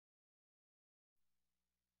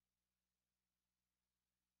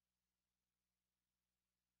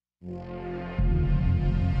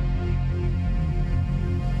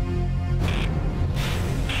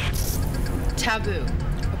Taboo.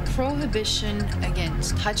 A prohibition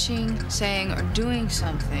against touching, saying, or doing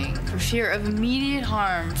something for fear of immediate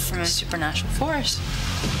harm from a supernatural force.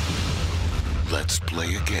 Let's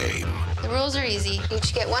play a game. The rules are easy. You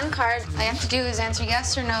each get one card. All you have to do is answer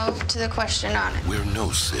yes or no to the question on it. Where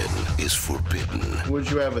no sin is forbidden. Would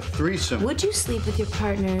you have a threesome? Would you sleep with your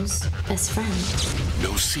partner's best friend?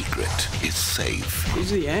 No secret is safe.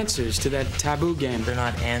 These are the answers to that taboo game. They're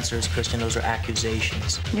not answers, Christian. Those are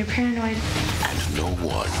accusations. You're paranoid. And no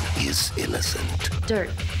one is innocent.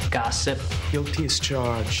 Dirt. Gossip. Guilty as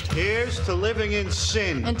charged. Here's to living in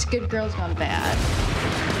sin. It's good girls gone bad.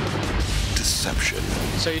 Deception.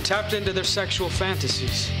 So you tapped into their sexual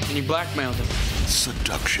fantasies and you blackmailed them.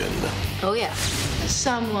 Seduction. Oh, yeah.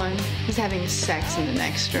 Someone is having sex in the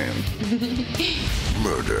next room.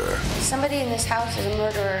 Murder Somebody in this house is a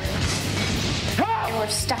murderer. And we're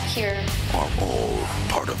stuck here. are all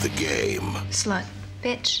part of the game. Slut.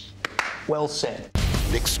 Bitch. Well said.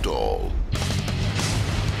 Nick Stahl.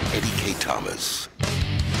 Eddie K. Thomas.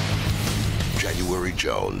 January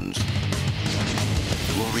Jones.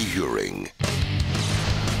 Lori Heuring.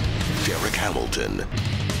 Derek Hamilton.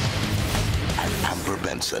 And Amber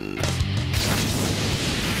Benson.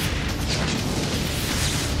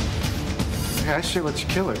 Hey, I say let's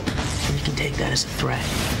kill her. You can take that as a threat.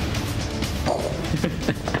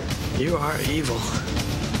 You are evil.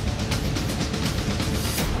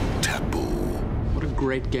 Taboo. What a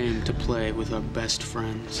great game to play with our best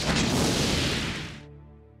friends.